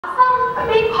A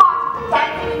big party for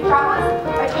dancing and drummers.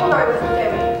 I told her I wasn't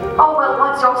going. Oh, well,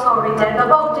 what's your story then? The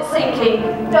boat is sinking.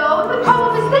 No, the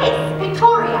problem is this.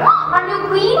 Victoria, our new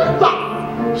queen?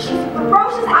 Yes. She's a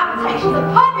ferocious appetite. She's a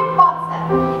perfect monster.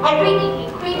 Every evening,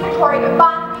 Queen Victoria and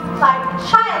Bonne is like a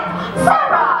child.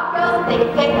 Sarah! Girls think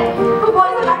they can get them. The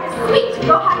boys are like a sweet.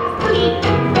 Go have this queen.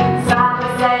 Some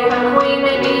say her queen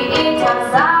may be eaten.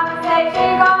 Some say she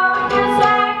going to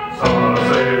stay. Some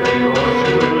say because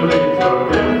she will lead her.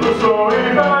 If the story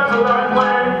goes that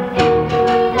way.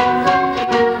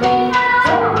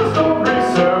 Tell the story,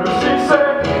 Sarah, she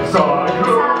said. Sonic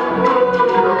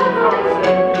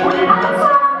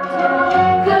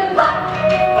Good luck,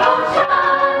 your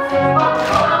chance, but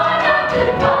one of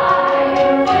goodbye.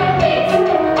 We'll meet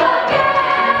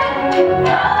again.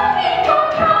 No need for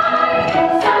pride.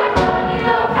 Sarah, you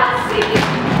know, Cassie.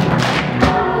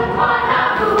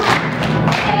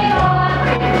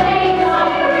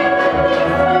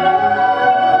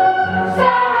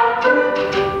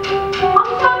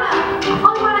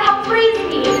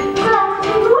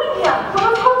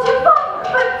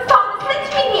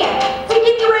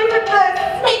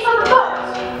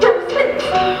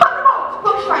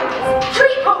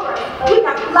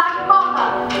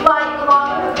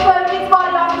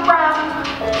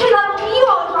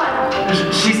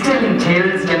 She's still in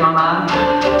tears, yeah, Mama.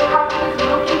 Captain is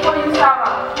looking for you,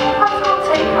 Sarah. Let's go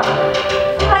take her.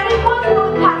 But I didn't want to go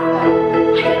with Pastor.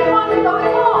 I didn't want to go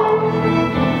at all.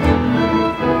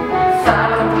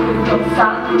 Sarah, don't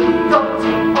sound, don't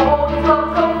take all the love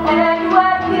from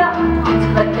anywhere here.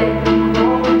 Until I get you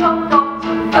home, don't.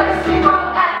 First we grow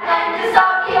and then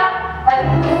disappear. And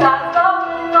the stars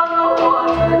floating on the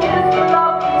water. Here's the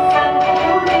love we send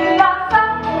to the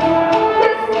outside.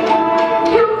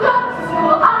 You come to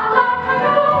school, I like her.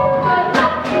 Good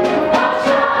luck, no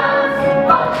chance,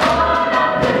 but one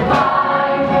of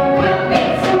goodbye. We'll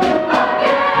meet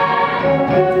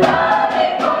again.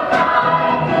 Nothing for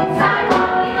pride.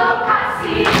 Simon, no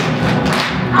Cassie.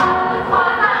 All the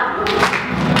one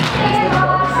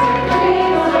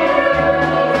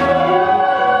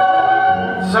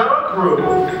Sarah Crew.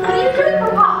 What are you doing,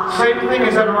 Papa? Same thing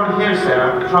as everyone here,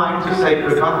 Sarah, trying to say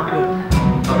goodbye.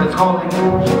 But it's calling,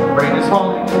 rain is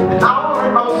falling, an hour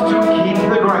at most to keep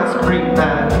the grass green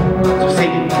there. Birds are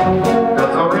singing,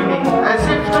 bells are ringing, as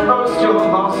if to boast you're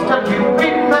lost and you've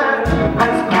been there.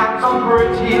 As cats on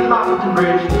pretty London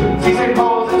Bridge, see St.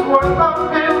 Paul's is worth a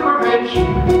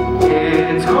pilgrimage.